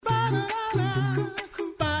You're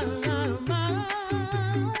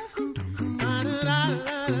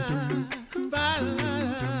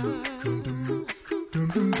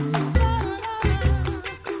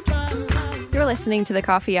listening to The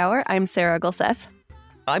Coffee Hour. I'm Sarah Gulseth.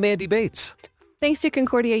 I'm Andy Bates. Thanks to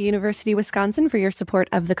Concordia University, Wisconsin for your support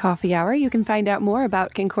of The Coffee Hour. You can find out more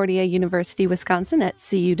about Concordia University, Wisconsin at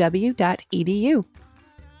cuw.edu.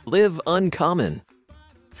 Live uncommon.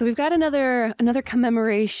 So we've got another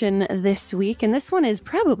commemoration this week, and this one is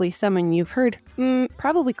probably someone you've heard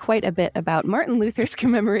probably quite a bit about. Martin Luther's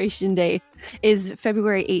Commemoration Day is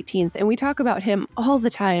February 18th, and we talk about him all the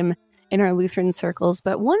time in our Lutheran circles.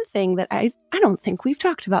 But one thing that I don't think we've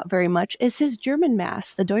talked about very much is his German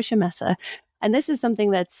Mass, the Deutsche Messe. And this is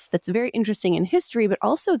something that's very interesting in history, but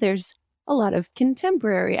also there's a lot of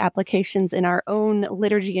contemporary applications in our own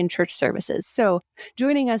liturgy and church services. So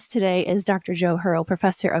joining us today is Dr. Joe Herl,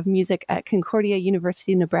 professor of music at Concordia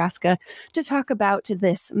University Nebraska, to talk about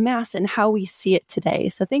this Mass and how we see it today.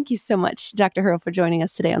 So thank you so much, Dr. Herl, for joining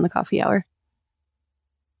us today on the Coffee Hour.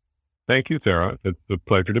 Thank you, Sarah. It's a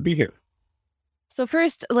pleasure to be here. So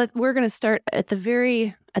first, we're going to start at the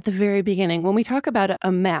very beginning. When we talk about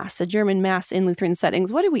a Mass, a German Mass in Lutheran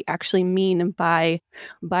settings, what do we actually mean by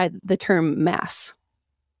the term Mass?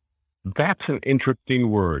 That's an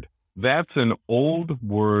interesting word. That's an old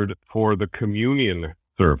word for the communion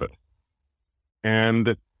service.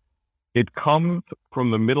 And it comes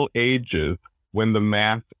from the Middle Ages when the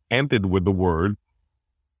Mass ended with the words,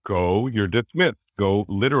 "Go, you're dismissed." Go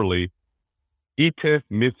literally, "Ite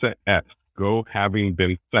missa est." Go having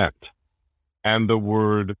been sent. And the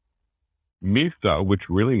word missa, which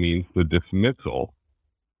really means the dismissal,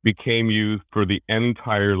 became used for the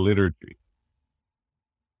entire liturgy.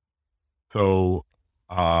 So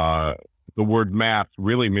the word Mass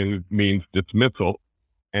really means dismissal.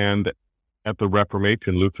 And at the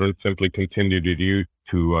Reformation, Lutherans simply continued to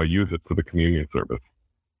use it for the communion service.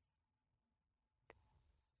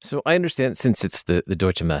 So I understand, since it's the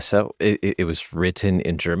Deutsche Messe, it was written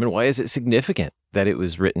in German. Why is it significant that it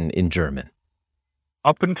was written in German?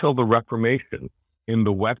 Up until the Reformation, in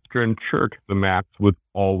the Western Church, the Mass was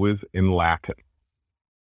always in Latin.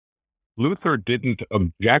 Luther didn't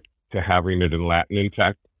object to having it in Latin. In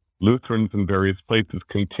fact, Lutherans in various places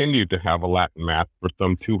continued to have a Latin Mass for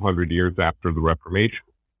some 200 years after the Reformation.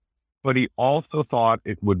 But he also thought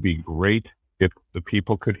it would be great if the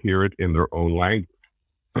people could hear it in their own language.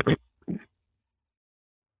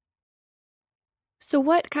 So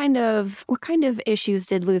what kind of issues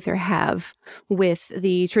did Luther have with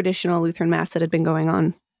the traditional Lutheran Mass that had been going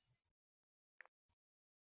on?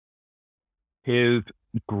 His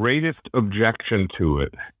greatest objection to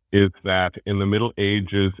it is that in the Middle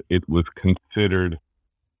Ages, it was considered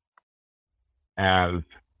as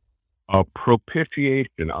a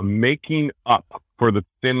propitiation, a making up for the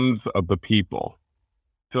sins of the people.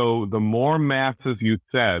 So the more Masses you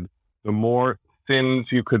said, the more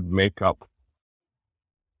sins you could make up.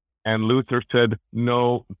 And Luther said,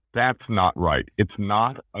 no, that's not right. It's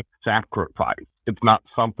not a sacrifice. It's not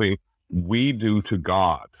something we do to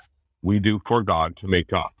God. We do for God to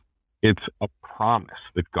make up. It's a promise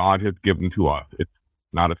that God has given to us. It's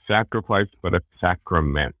not a sacrifice, but a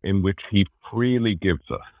sacrament in which he freely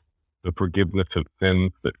gives us the forgiveness of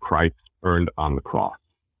sins that Christ earned on the cross.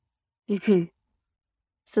 Mm-hmm.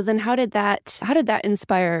 So then how did that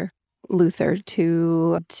inspire Luther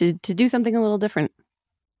to do something a little different?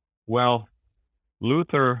 Well,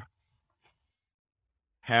 Luther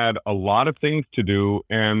had a lot of things to do,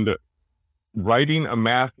 and writing a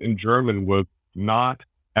Mass in German was not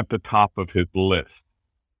at the top of his list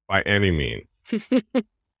by any means.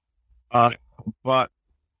 But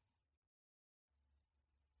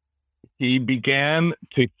he began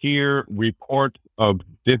to hear reports of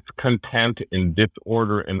discontent and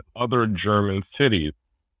disorder in other German cities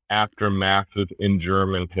after Masses in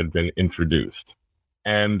German had been introduced.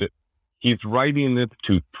 And he's writing this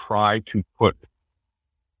to try to put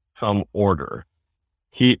some order.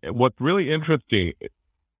 What's really interesting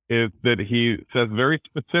is that he says very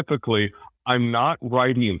specifically, I'm not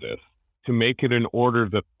writing this to make it in order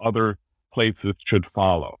that other places should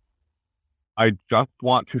follow. I just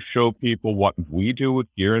want to show people what we do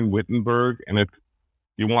here in Wittenberg, and if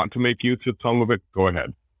you want to make use of some of it, go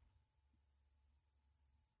ahead.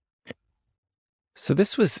 So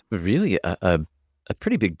this was really a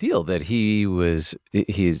pretty big deal that he's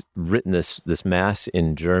written this Mass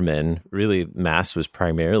in German. Really, Mass was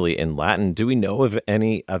primarily in Latin. Do we know of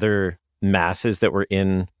any other Masses that were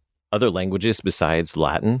in other languages besides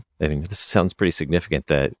Latin? I mean, this sounds pretty significant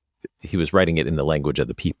that he was writing it in the language of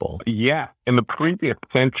the people. Yeah. In the previous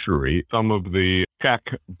century, some of the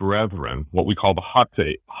Czech brethren, what we call the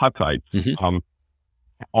Huttites,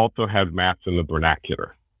 also had Mass in the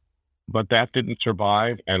vernacular. But that didn't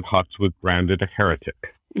survive, and Hutz was branded a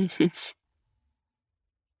heretic. Even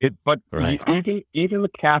the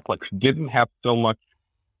Catholics didn't have so much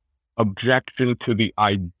objection to the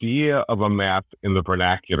idea of a Mass in the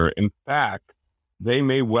vernacular. In fact, they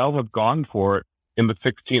may well have gone for it in the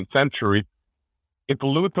 16th century if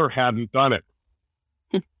Luther hadn't done it.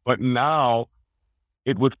 But now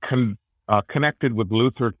it was connected with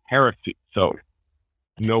Luther's heresy, so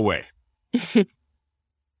no way.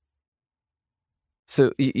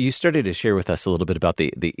 So you started to share with us a little bit about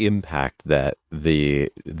the impact that the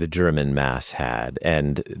German Mass had,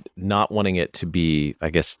 and not wanting it to be, I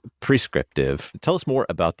guess, prescriptive. Tell us more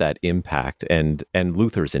about that impact and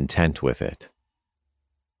Luther's intent with it.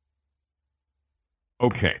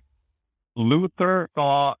 Okay. Luther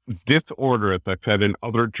saw disorder, as I said, in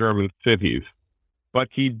other German cities, but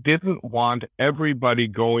he didn't want everybody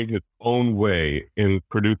going his own way in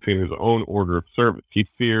producing his own order of service. He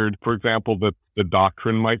feared, for example, that the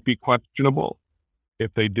doctrine might be questionable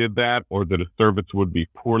if they did that, or that a service would be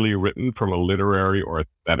poorly written from a literary or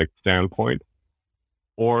aesthetic standpoint,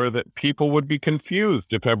 or that people would be confused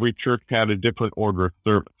if every church had a different order of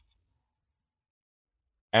service.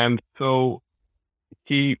 And so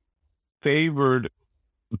he favored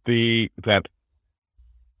that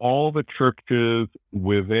all the churches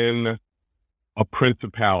within a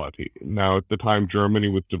principality. Now, at the time, Germany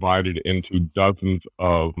was divided into dozens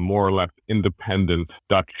of more or less independent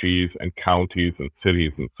duchies and counties and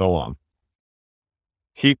cities and so on.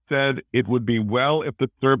 He said it would be well if the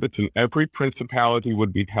service in every principality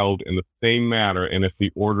would be held in the same manner, and if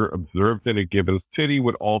the order observed in a given city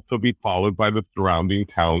would also be followed by the surrounding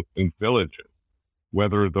towns and villages.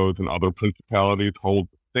 Whether those in other principalities hold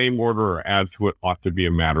the same order or add to it ought to be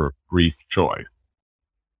a matter of free choice.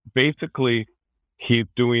 Basically, he's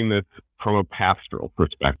doing this from a pastoral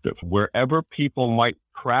perspective. Wherever people might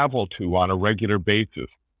travel to on a regular basis,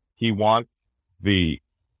 he wants the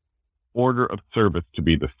order of service to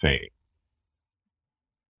be the same.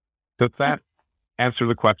 Does that answer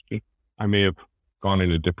the question? I may have gone in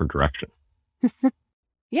a different direction.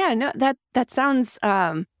 Yeah, no, that sounds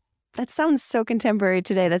so contemporary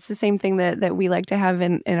today. That's the same thing that we like to have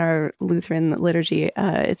in our Lutheran liturgy.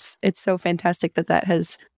 It's so fantastic that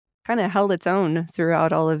has kind of held its own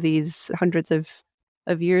throughout all of these hundreds of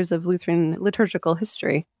years of Lutheran liturgical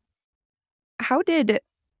history. How did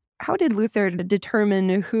Luther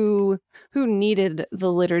determine who needed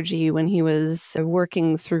the liturgy when he was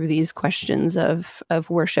working through these questions of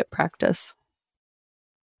worship practice?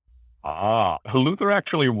 Luther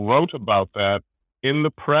actually wrote about that in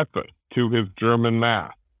the preface to his German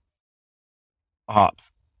Mass.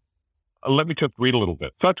 Let me just read a little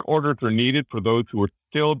bit. Such orders are needed for those who are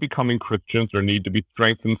still becoming Christians or need to be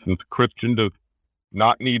strengthened, since a Christian does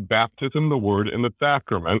not need baptism, the word, and the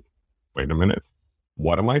sacrament. Wait a minute.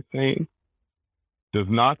 What am I saying? Does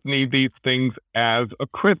not need these things as a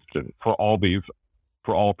Christian, for all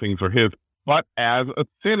things are his, but as a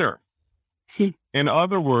sinner. In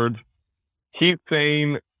other words, he's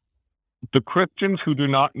saying the Christians who do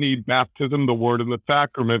not need baptism, the word, and the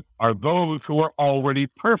sacrament are those who are already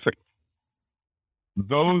perfect.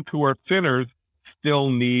 Those who are sinners still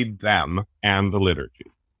need them and the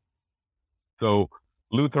liturgy. So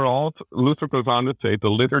Luther goes on to say the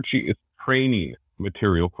liturgy is training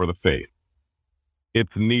material for the faith.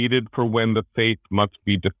 It's needed for when the faith must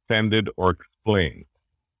be defended or explained.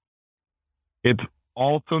 It's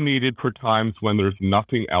also needed for times when there's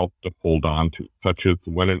nothing else to hold on to, such as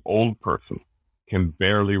when an old person can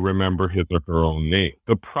barely remember his or her own name.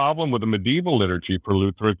 The problem with the medieval liturgy for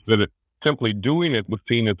Luther is that simply doing it was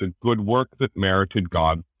seen as a good work that merited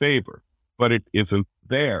God's favor, but it isn't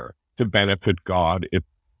there to benefit God, it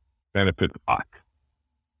benefits us.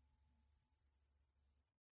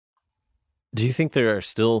 Do you think there are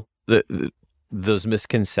still those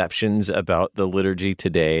misconceptions about the liturgy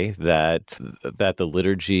today, that the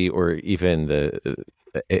liturgy or even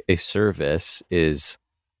a service is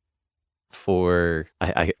for,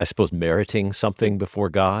 I suppose, meriting something before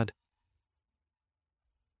God?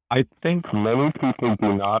 I think many people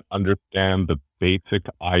do not understand the basic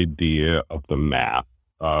idea of the Mass,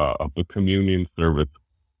 of the communion service,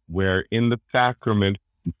 where in the sacrament,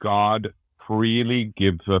 God freely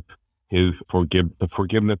gives us the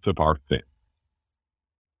forgiveness of our sin.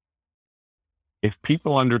 If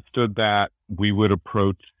people understood that, we would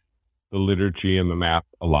approach the liturgy and the Mass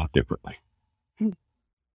a lot differently.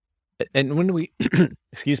 And when we,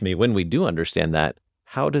 when we do understand that,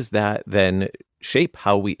 how does that then shape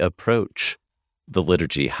how we approach the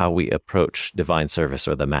liturgy, how we approach divine service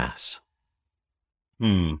or the Mass?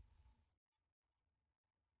 When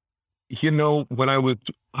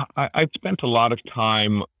I spent a lot of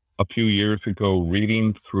time a few years ago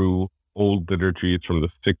reading through old liturgies from the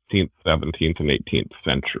 16th, 17th, and 18th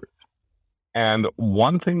centuries. And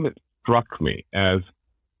one thing that struck me as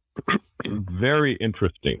very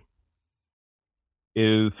interesting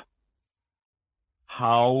is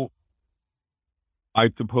how, I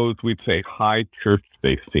suppose we'd say, high church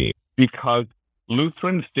they seem, because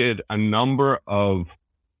Lutherans did a number of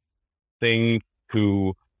things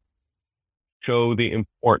to show the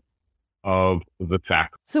importance of the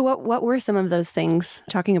sacrament. So what were some of those things,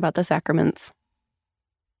 talking about the sacraments?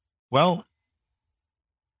 Well,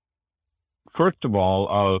 first of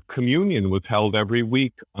all, communion was held every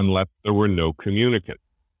week unless there were no communicants.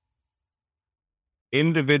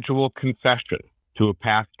 Individual confession to a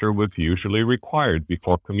pastor was usually required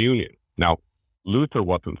before communion. Now, Luther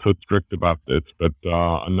wasn't so strict about this, but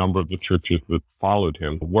a number of the churches that followed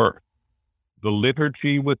him were. The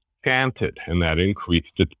liturgy was chanted, and that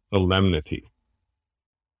increased its solemnity.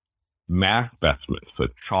 Mass vestments, a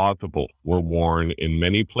chasuble, were worn in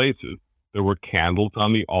many places. There were candles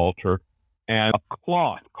on the altar, and a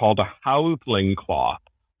cloth called a housling cloth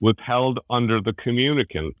was held under the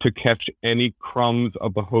communicant to catch any crumbs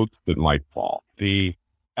of the host that might fall. The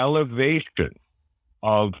elevation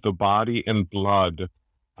of the body and blood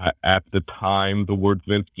at the time the words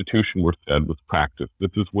of institution were said was practiced. This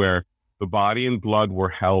is where the body and blood were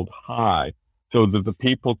held high so that the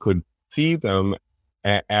people could see them,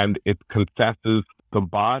 and it confesses the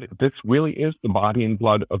body. This really is the body and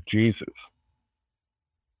blood of Jesus.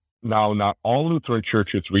 Now, not all Lutheran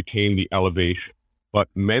churches retained the elevation, but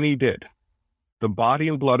many did. The body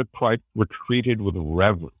and blood of Christ were treated with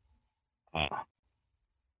reverence.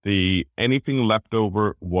 Anything left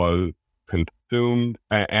over was consumed,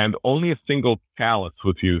 and only a single chalice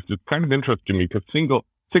was used. It's kind of interesting to me because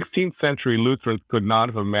 16th century Lutherans could not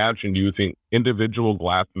have imagined using individual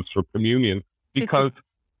glasses for communion because,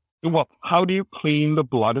 well, how do you clean the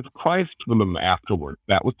blood of Christ from them afterward?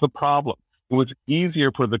 That was the problem. It was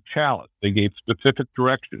easier for the chalice. They gave specific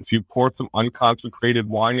directions. You pour some unconsecrated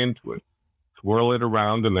wine into it, swirl it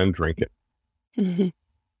around, and then drink it.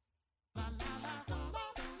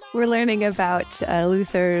 We're learning about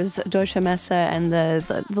Luther's Deutsche Messe and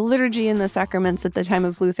the liturgy and the sacraments at the time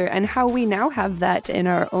of Luther, and how we now have that in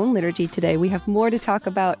our own liturgy today. We have more to talk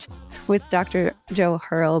about with Dr. Joe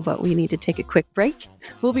Herl, but we need to take a quick break.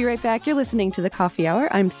 We'll be right back. You're listening to The Coffee Hour.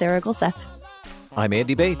 I'm Sarah Gulseth. I'm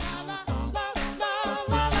Andy Bates.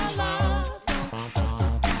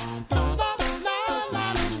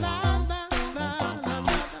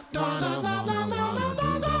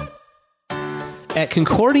 At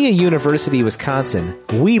Concordia University, Wisconsin,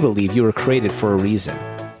 we believe you were created for a reason: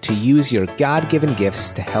 to use your God-given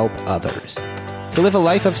gifts to help others, to live a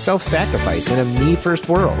life of self-sacrifice in a me-first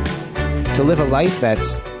world, to live a life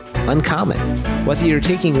that's uncommon. Whether you're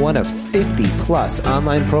taking one of 50-plus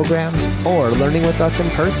online programs or learning with us in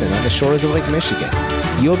person on the shores of Lake Michigan,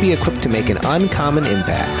 you'll be equipped to make an uncommon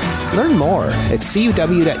impact. Learn more at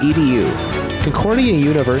cuw.edu. Concordia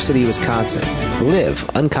University, Wisconsin. Live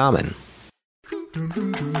uncommon.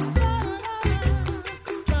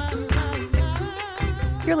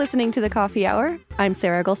 You're listening to The Coffee Hour. I'm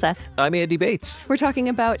Sarah Gulseth. I'm Andy Bates. We're talking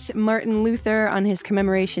about Martin Luther on his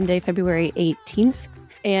commemoration day, February 18th,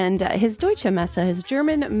 and his Deutsche Messe, his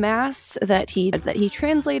German Mass that he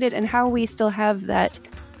translated, and how we still have that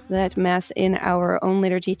Mass in our own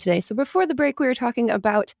liturgy today. So before the break, we were talking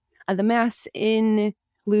about the Mass in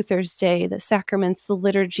Luther's day, the sacraments, the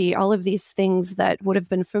liturgy, all of these things that would have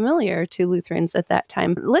been familiar to Lutherans at that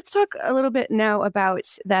time. Let's talk a little bit now about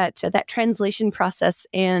that translation process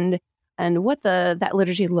and what that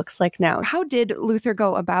liturgy looks like now. How did Luther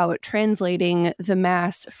go about translating the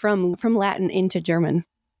Mass from Latin into German?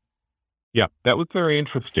 Yeah, that was very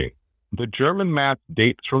interesting. The German Mass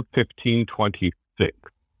dates from 1526.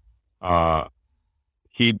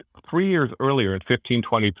 3 years earlier, in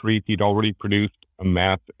 1523, he'd already produced a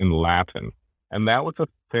Mass in Latin, and that was a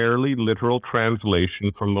fairly literal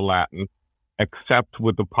translation from the Latin, except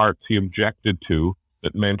with the parts he objected to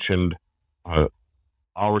that mentioned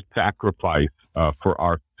our sacrifice for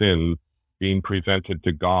our sins being presented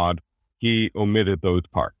to God. He omitted those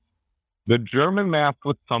parts. The German Mass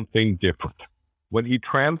was something different. When he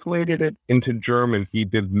translated it into German, he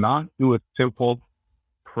did not do a simple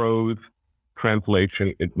prose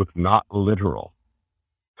translation. It was not literal.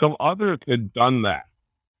 Some others had done that,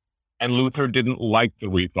 and Luther didn't like the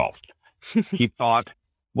result. He thought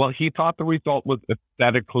Well, he thought the result was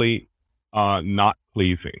aesthetically not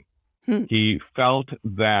pleasing. He felt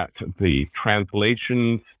that the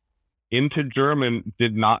translations into German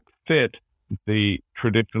did not fit the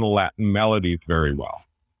traditional Latin melodies very well.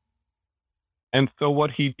 And so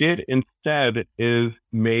what he did instead is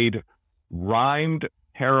made rhymed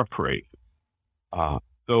paraphrase. So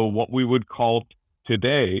what we would call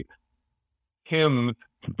today hymns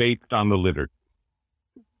based on the liturgy,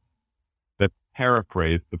 that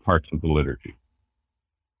paraphrase the parts of the liturgy.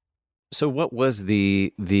 So what was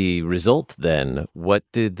the result then? What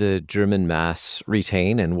did the German Mass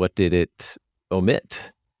retain and what did it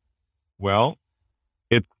omit? Well,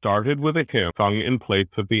 it started with a hymn sung in place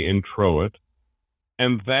of the introit,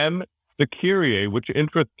 and then the Kyrie, which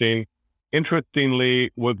interestingly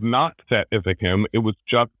was not set as a hymn. It was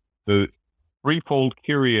just the threefold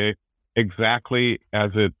Kyrie, exactly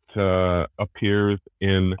as it appears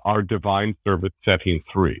in our Divine Service setting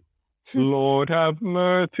 3. Lord, have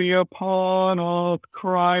mercy upon us.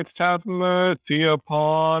 Christ, have mercy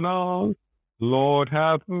upon us. Lord,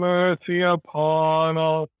 have mercy upon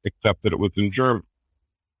us. Except that it was in German.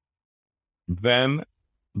 Then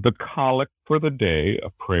the collect for the day, a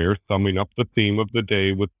prayer summing up the theme of the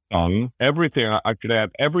day, was sung. Everything, I should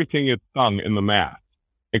add, everything is sung in the Mass,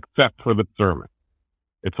 except for the sermon.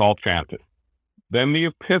 It's all chanted. Then the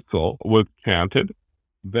epistle was chanted.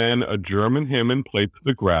 Then a German hymn in place of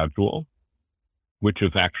the gradual, which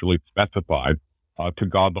is actually specified, to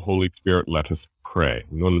God the Holy Spirit, let us pray.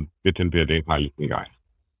 Nun bitten wir den Heiligen Geist.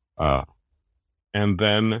 And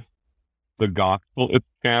then the gospel is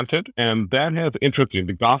chanted, and that has interesting.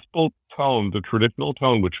 The gospel tone, the traditional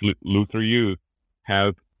tone which Luther used,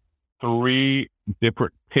 has 3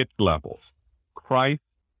 different pitch levels. Christ,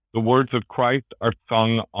 the words of Christ are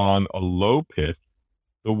sung on a low pitch.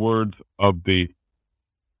 The words of the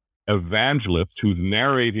evangelist who's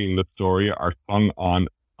narrating the story are sung on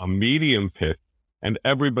a medium pitch, and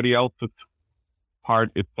everybody else's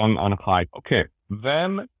part is sung on a high. Okay,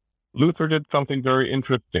 then Luther did something very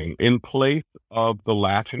interesting. In place of the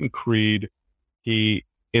Latin creed, he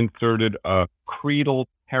inserted a creedal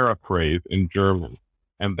paraphrase in German,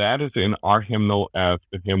 and that is in our hymnal as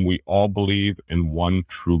the hymn, We All Believe in One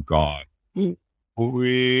True God.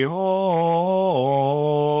 We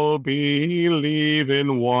all believe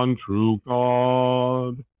in one true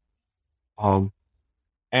God.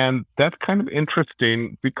 And that's kind of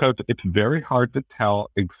interesting because it's very hard to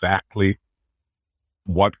tell exactly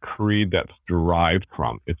what creed that's derived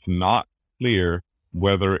from. It's not clear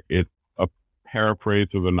whether it's a paraphrase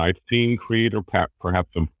of the Nicene Creed or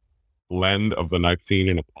perhaps a blend of the Nicene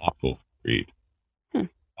and Apostles' Creed.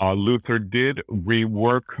 Luther did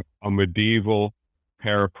rework a medieval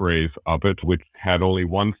paraphrase of it, which had only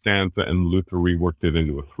 1 stanza, and Luther reworked it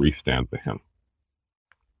into a 3-stanza hymn.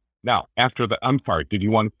 Now, after that, I'm sorry, did you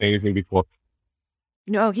want to say anything before?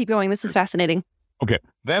 No, keep going. This is fascinating. Okay,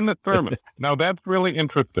 then the sermon. Now, that's really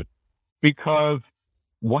interesting, because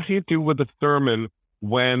what do you do with the sermon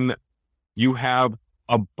when you have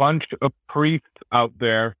a bunch of priests out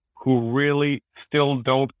there who really still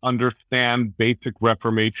don't understand basic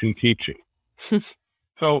Reformation teaching?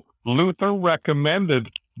 So Luther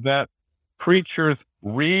recommended that preachers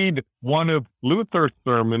read one of Luther's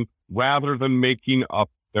sermons rather than making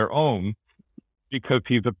up their own, because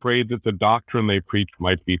he's afraid that the doctrine they preach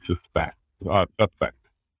might be suspect.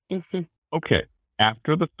 Okay,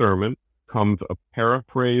 after the sermon comes a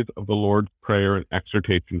paraphrase of the Lord's Prayer and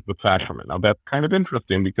exhortation of the sacrament. Now that's kind of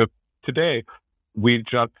interesting because today we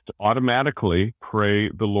just automatically pray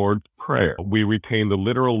the Lord's Prayer. We retain the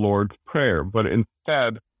literal Lord's Prayer, but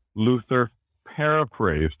instead Luther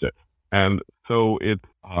paraphrased it. And so it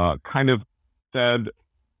kind of said,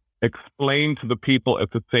 explained to the people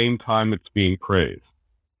at the same time it's being prayed.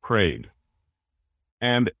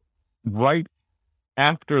 And right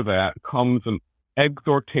after that comes an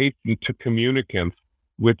exhortation to communicants,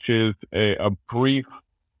 which is a brief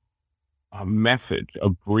message, a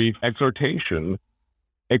brief exhortation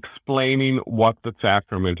explaining what the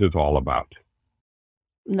sacrament is all about.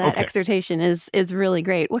 That exhortation is really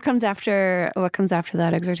great. What comes after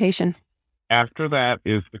that exhortation? After that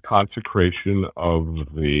is the consecration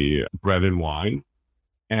of the bread and wine.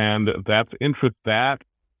 And that's interesting. That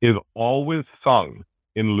is always sung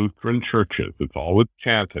in Lutheran churches. It's always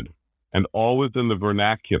chanted and always in the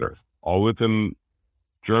vernacular, always in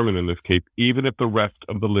German in this case, even if the rest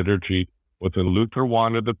of the liturgy was in Luther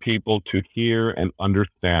wanted the people to hear and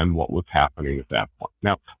understand what was happening at that point.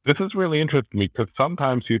 Now, this is really interesting because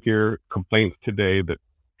sometimes you hear complaints today that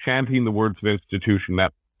chanting the words of institution,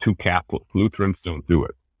 that's too Catholic. Lutherans don't do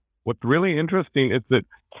it. What's really interesting is that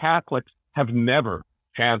Catholics have never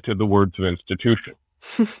chanted the words of institution.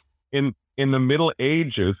 In the Middle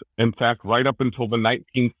Ages, in fact, right up until the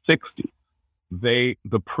 1960s,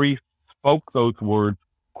 the priests spoke those words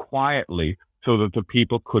quietly so that the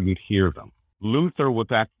people couldn't hear them. Luther was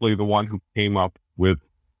actually the one who came up with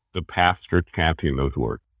the pastor chanting those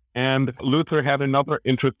words. And Luther had another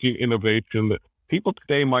interesting innovation that people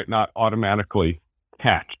today might not automatically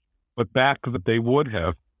catch, but back then they would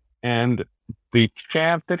have. And the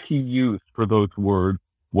chant that he used for those words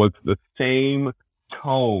was the same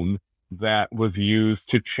tone that was used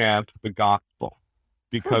to chant the gospel.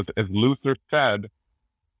 Because as Luther said,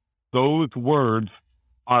 those words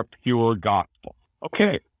are pure gospel.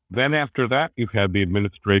 Okay, then after that, you had the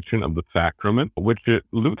administration of the sacrament, which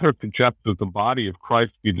Luther suggests that the body of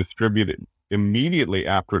Christ be distributed immediately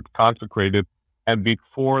after it's consecrated and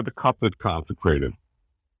before the cup is consecrated.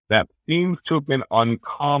 That seems to have been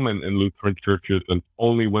uncommon in Lutheran churches, and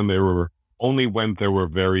only when there were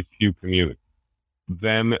very few communities.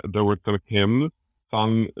 Then there were some hymns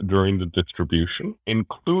sung during the distribution,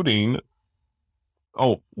 including,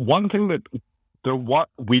 one thing that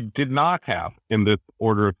we did not have in this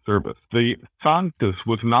order of service. The Sanctus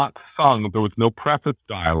was not sung. There was no preface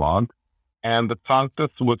dialogue, and the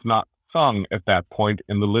Sanctus was not sung at that point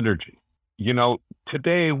in the liturgy.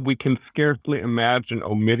 Today we can scarcely imagine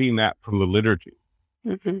omitting that from the liturgy.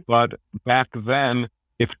 Mm-hmm. But back then,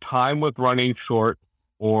 if time was running short,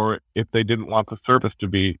 or if they didn't want the service to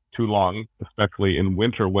be too long, especially in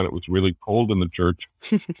winter when it was really cold in the church,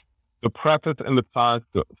 the preface and the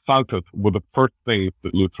Sanctus were the first things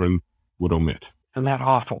that Lutherans would omit. Isn't that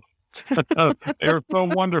awful? They were so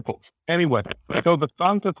wonderful. Anyway, so the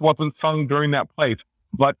Sanctus wasn't sung during that place,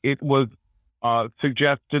 but it was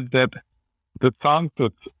suggested that the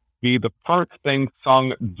Sanctus be the first thing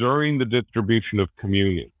sung during the distribution of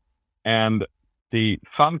communion. And the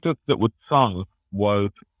Sanctus that was sung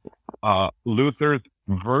was Luther's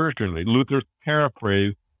version, Luther's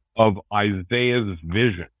paraphrase of Isaiah's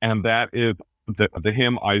vision. And that is the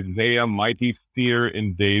hymn, Isaiah, Mighty Seer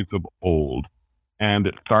in Days of Old. And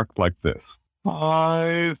it starts like this.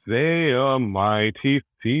 Isaiah, mighty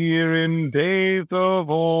seer in days of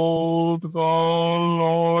old, the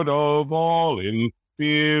Lord of all in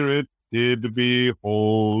spirit did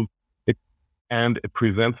behold. And it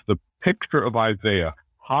presents the picture of Isaiah,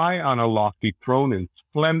 high on a lofty throne in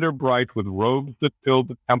splendor bright, with robes that filled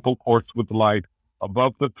the temple courts with light.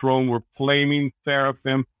 Above the throne were flaming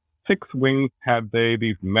seraphim. 6 wings had they,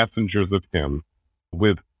 these messengers of him.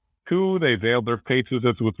 With 2 they veiled their faces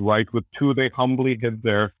as was right. With 2 they humbly hid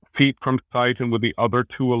their feet from sight. And with the other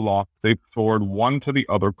 2 aloft they soared, one to the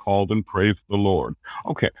other called and praised the Lord.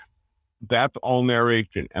 Okay, that's all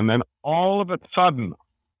narration. And then all of a sudden,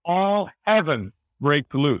 all heaven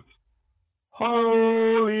breaks loose.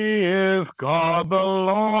 Holy is God, the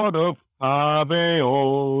Lord of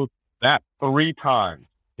Sabaoth. That 3 times.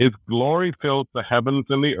 His glory fills the heavens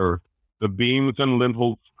and the earth. The beams and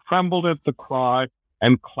lintels trembled at the cry,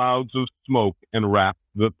 and clouds of smoke enwrapped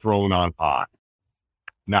the throne on high.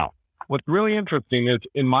 Now, what's really interesting is,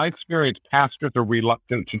 in my experience, pastors are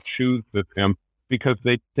reluctant to choose this hymn because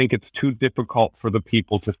they think it's too difficult for the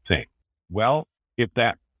people to sing. Well, if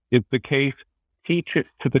that is the case, teach it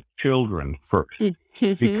to the children first,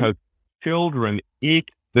 because children eat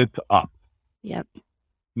this up. Yep.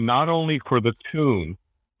 Not only for the tune,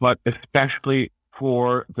 but especially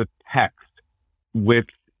for the text, which,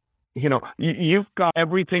 you've got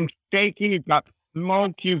everything shaking, you've got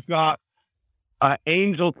smoke, you've got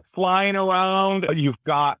angels flying around, you've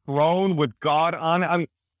got throne with God on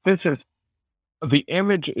it. The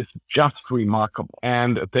image is just remarkable,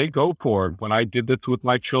 and they go for it. When I did this with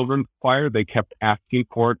my children's choir, they kept asking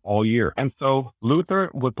for it all year. And so Luther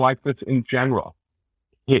was like this in general.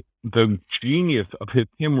 The genius of his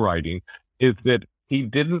hymn writing is that he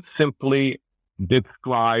didn't simply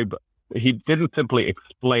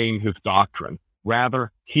explain his doctrine.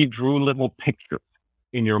 Rather, he drew little pictures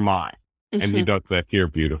in your mind, and he does that here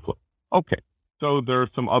beautifully. Okay, so there are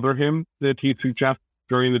some other hymns that he suggests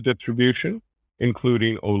during the distribution,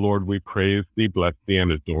 including, O Lord, we praise thee, bless thee,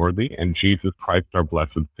 and adore thee, and Jesus Christ, our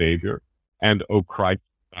blessed Savior, and O Christ,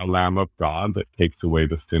 thou Lamb of God that takes away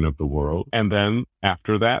the sin of the world. And then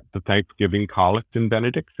after that, the Thanksgiving Collect and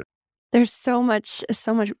benediction. There's so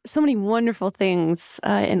many wonderful things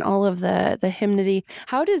in all of the hymnody.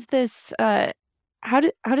 How does this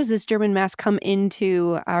German Mass come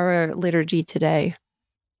into our liturgy today?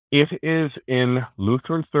 It is in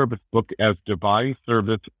Lutheran Service Book as Divine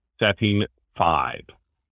Service Setting 5.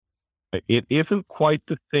 It isn't quite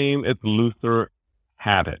the same as Luther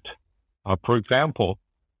had it. For example,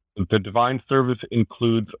 The divine service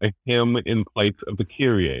includes a hymn in place of the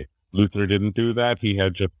Kyrie. Luther didn't do that. He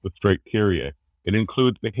had just the straight Kyrie. It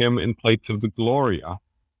includes the hymn in place of the Gloria.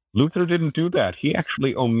 Luther didn't do that. He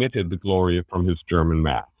actually omitted the Gloria from his German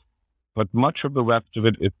Mass. But much of the rest of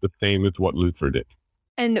it is the same as what Luther did.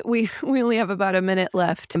 And we only have about a minute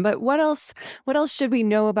left. But what else should we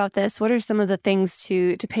know about this? What are some of the things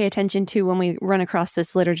to pay attention to when we run across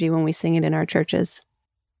this liturgy, when we sing it in our churches?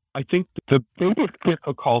 I think the biggest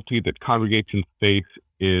difficulty that congregations face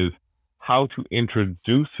is how to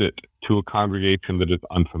introduce it to a congregation that is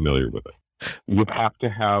unfamiliar with it. You have to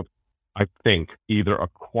have, I think, either a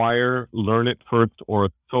choir learn it first or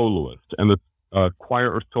a soloist. And the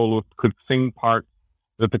choir or soloist could sing parts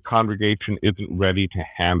that the congregation isn't ready to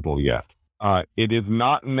handle yet. It is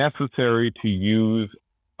not necessary to use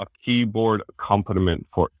a keyboard accompaniment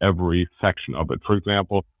for every section of it. For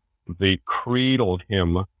example, the creedal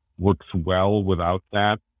hymn works well without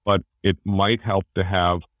that, but it might help to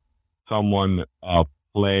have someone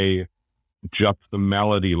play just the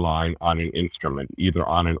melody line on an instrument, either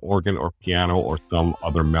on an organ or piano or some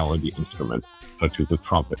other melody instrument, such as a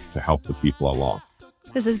trumpet, to help the people along.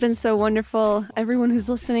 This has been so wonderful. Everyone who's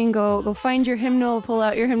listening, go find your hymnal, pull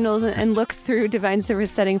out your hymnals, and look through Divine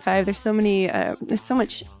Service Setting 5. There's so many, there's so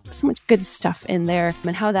much good stuff in there,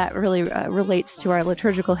 and how that really relates to our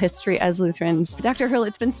liturgical history as Lutherans. Dr. Herl,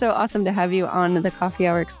 it's been so awesome to have you on the Coffee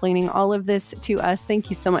Hour explaining all of this to us. Thank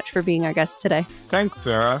you so much for being our guest today. Thanks,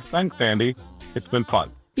 Sarah. Thanks, Andy. It's been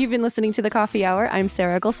fun. You've been listening to the Coffee Hour. I'm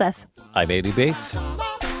Sarah Gulseth. I'm Andy Bates.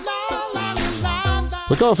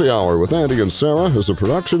 The Coffee Hour with Andy and Sarah is a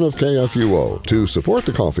production of KFUO. To support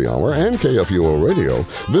the Coffee Hour and KFUO Radio,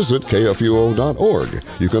 visit KFUO.org.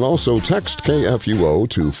 You can also text KFUO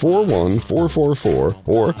to 41444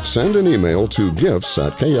 or send an email to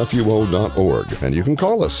gifts@KFUO.org. And you can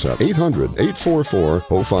call us at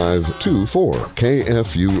 800-844-0524.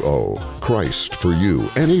 KFUO. Christ for you,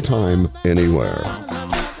 anytime, anywhere.